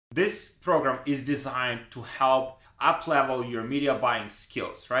This program is designed to help up-level your media buying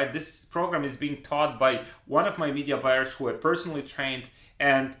skills, right? This program is being taught by one of my media buyers who I personally trained,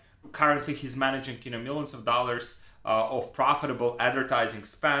 and currently he's managing millions of dollars of profitable advertising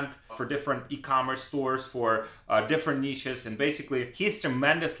spent for different e-commerce stores, for different niches, and basically he's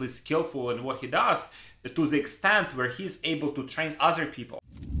tremendously skillful in what he does to the extent where he's able to train other people.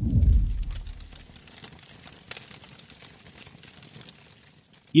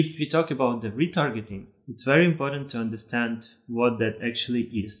 If we talk about the retargeting, it's very important to understand what that actually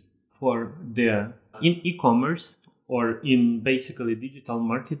is. In e-commerce or in basically digital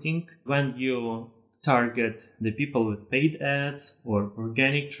marketing, when you target the people with paid ads or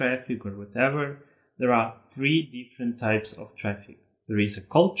organic traffic or whatever, there are three different types of traffic. There is a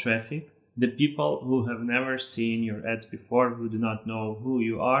cold traffic, the people who have never seen your ads before, who do not know who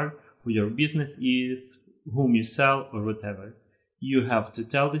you are, who your business is, whom you sell, or whatever. You have to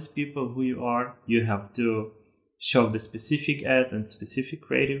tell these people who you are. You have to show the specific ads and specific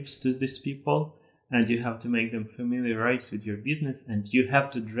creatives to these people, and you have to make them familiarize with your business, and you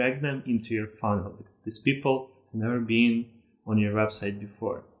have to drag them into your funnel. These people have never been on your website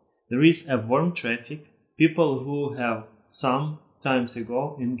before. There is a warm traffic, people who have some times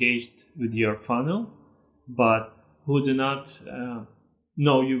ago engaged with your funnel, but who do not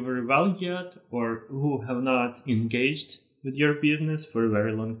know you very well yet, or who have not engaged with your business for a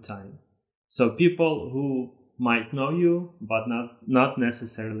very long time. So people who might know you, but not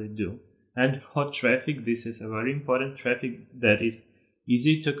necessarily do. And hot traffic, this is a very important traffic that is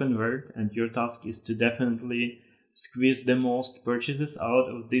easy to convert, and your task is to definitely squeeze the most purchases out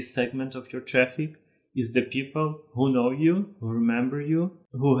of this segment of your traffic. Is the people who know you, who remember you,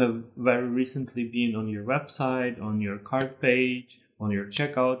 who have very recently been on your website, on your cart page, on your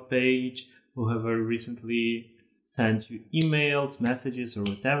checkout page, who have very recently sent you emails, messages, or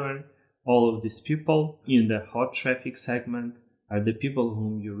whatever. All of these people in the hot traffic segment are the people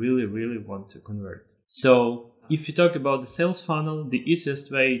whom you really, really want to convert. So if you talk about the sales funnel, the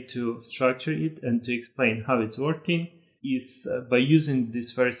easiest way to structure it and to explain how it's working is by using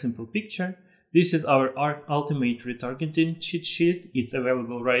this very simple picture. This is our ultimate retargeting cheat sheet. It's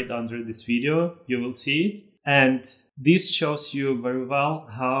available right under this video. You will see it. And this shows you very well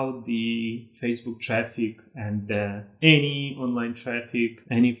how the Facebook traffic and any online traffic,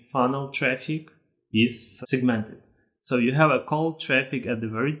 any funnel traffic is segmented. So you have a cold traffic at the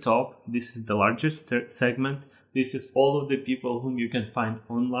very top. This is the largest segment. This is all of the people whom you can find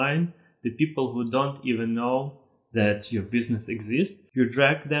online, the people who don't even know that your business exists. You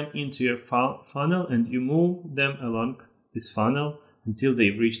drag them into your funnel and you move them along this funnel until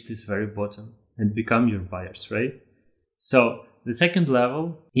they reach this very bottom and become your buyers, right? So the second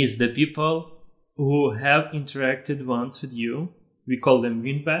level is the people who have interacted once with you. We call them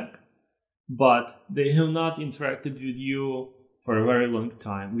winback, but they have not interacted with you for a very long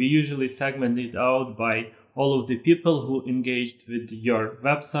time. We usually segment it out by all of the people who engaged with your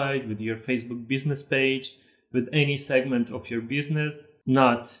website, with your Facebook business page, with any segment of your business,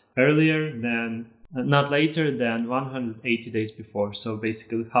 not later than 180 days before. So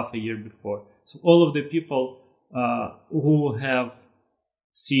basically half a year before. So all of the people who have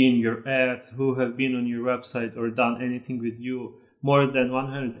seen your ads, who have been on your website or done anything with you more than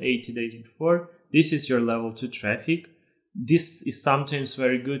 180 days before, this is your level 2 traffic. This is sometimes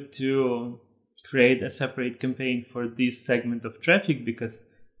very good to create a separate campaign for this segment of traffic because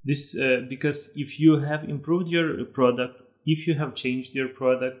if you have improved your product, if you have changed your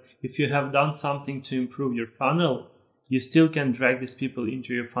product, if you have done something to improve your funnel, you still can drag these people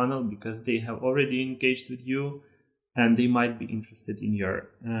into your funnel because they have already engaged with you and they might be interested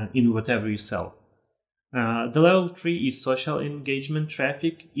in whatever you sell. The level 3 is social engagement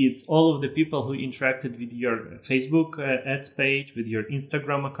traffic. It's all of the people who interacted with your Facebook ads page, with your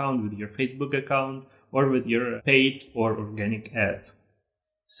Instagram account, with your Facebook account, or with your paid or organic ads.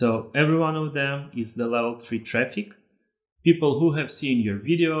 So every one of them is the level 3 traffic. People who have seen your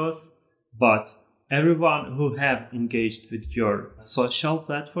videos, but everyone who have engaged with your social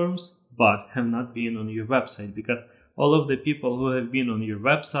platforms, but have not been on your website, because all of the people who have been on your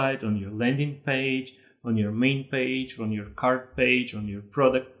website, on your landing page, on your main page, on your cart page, on your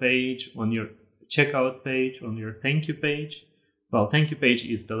product page, on your checkout page, on your thank you page. Well, thank you page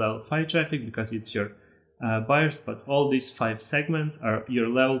is the level 5 traffic because it's your buyers, but all these 5 segments are your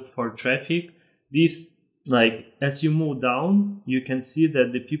level 4 traffic. This, as you move down, you can see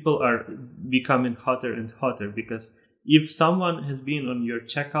that the people are becoming hotter and hotter because if someone has been on your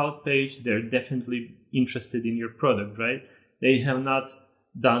checkout page, they're definitely interested in your product, right? They have not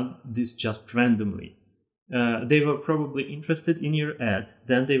done this just randomly. they were probably interested in your ad.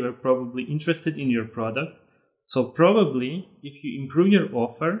 Then they were probably interested in your product. So probably if you improve your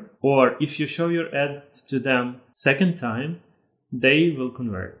offer or if you show your ad to them second time, they will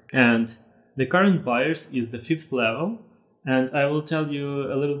convert. And the current buyers is the 5th level. And I will tell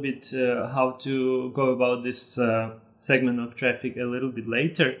you a little bit how to go about this segment of traffic a little bit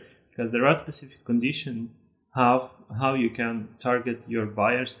later, because there are specific conditions how you can target your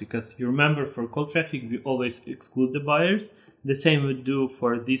buyers. Because you remember, for cold traffic, we always exclude the buyers. The same we do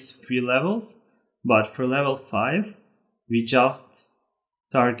for these 3 levels. But for level 5, we just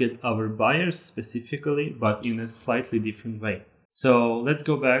target our buyers specifically, but in a slightly different way. So let's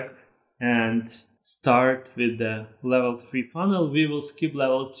go back and start with the level 3 funnel. We will skip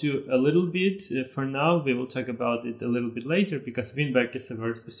level 2 a little bit for now. We will talk about it a little bit later, because win-back is a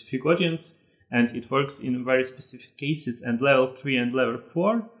very specific audience and it works in very specific cases. And level 3 and level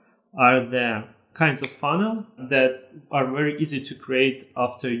 4 are the kinds of funnel that are very easy to create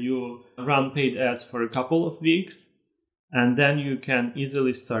after you run paid ads for a couple of weeks, and then you can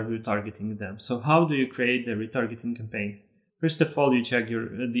easily start retargeting them. So how do you create the retargeting campaigns? First of all, you check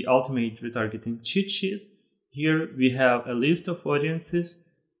the ultimate retargeting cheat sheet. Here we have a list of audiences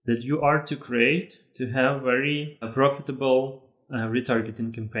that you are to create to have very profitable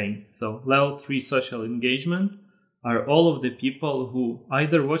retargeting campaigns. So level 3 social engagement are all of the people who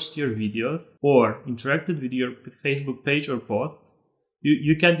either watched your videos or interacted with your Facebook page or posts.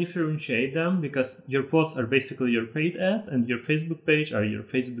 You can differentiate them because your posts are basically your paid ads and your Facebook page are your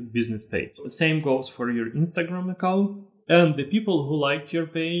Facebook business page. The same goes for your Instagram account. And the people who liked your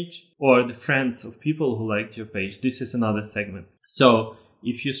page or the friends of people who liked your page. This is another segment. So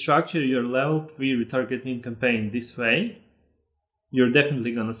if you structure your level 3 retargeting campaign this way, you're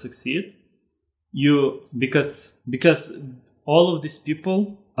definitely gonna succeed. Because all of these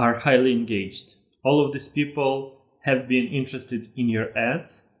people are highly engaged. All of these people have been interested in your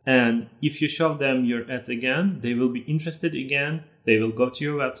ads, and if you show them your ads again, they will be interested again, they will go to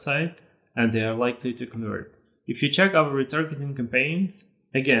your website, and they are likely to convert. If you check our retargeting campaigns,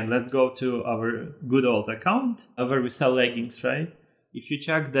 again, let's go to our good old account where we sell leggings, right? If you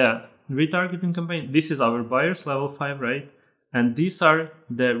check the retargeting campaign, this is our buyers level 5, right? And these are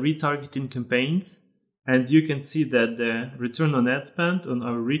the retargeting campaigns. And you can see that the return on ad spend on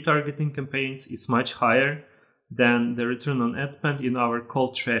our retargeting campaigns is much higher than the return on ad spend in our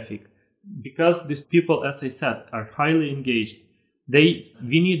cold traffic. Because these people, as I said, are highly engaged. We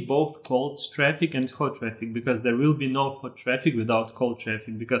need both cold traffic and hot traffic, because there will be no hot traffic without cold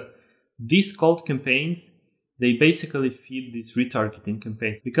traffic. Because these cold campaigns, they basically feed these retargeting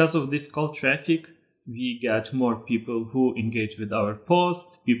campaigns. Because of this cold traffic, we get more people who engage with our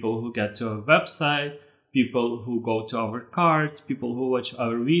posts, people who get to our website, people who go to our cards, people who watch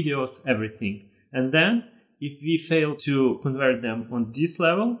our videos, everything. And then if we fail to convert them on this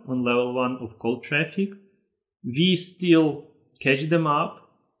level, on level 1 of cold traffic, we still catch them up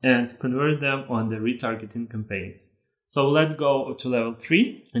and convert them on the retargeting campaigns. So let's go to level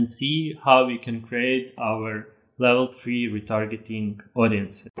 3 and see how we can create our level 3 retargeting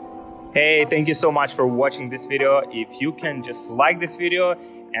audiences. Hey, thank you so much for watching this video. If you can just like this video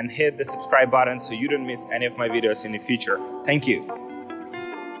and hit the subscribe button so you don't miss any of my videos in the future. Thank you.